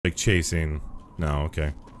like chasing. No,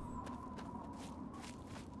 okay.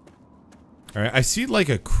 Alright, I see like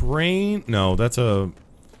a crane. No, that's a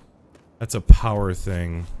power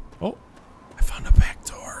thing. Oh, I found a back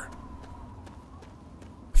door.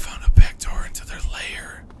 I found a back door into their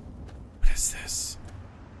lair. What is this?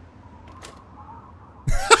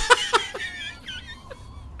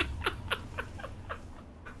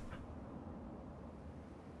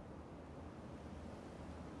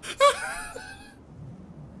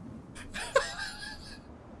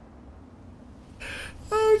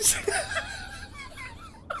 Oh shit.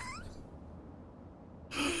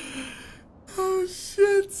 Oh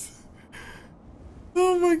shit.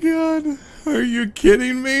 Oh my god. Are you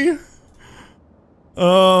kidding me?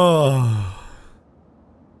 Oh.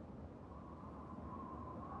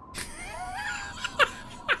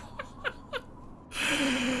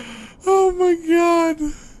 Oh my god.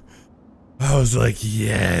 I was like,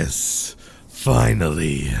 yes,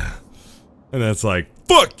 finally. And that's like,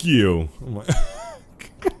 fuck you. I'm like,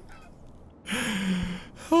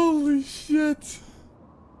 holy shit.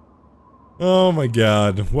 Oh my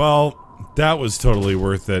god. Well, that was totally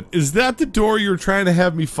worth it. Is that the door you were trying to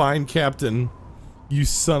have me find, Captain? You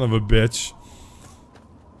son of a bitch.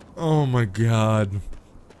 Oh my god.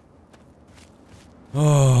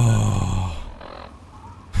 Oh.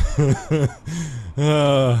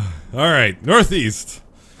 Alright, northeast.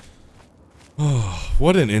 Oh,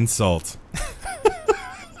 what an insult.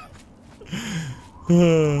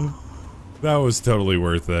 That was totally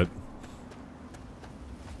worth it.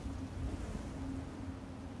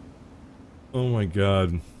 Oh my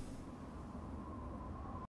god.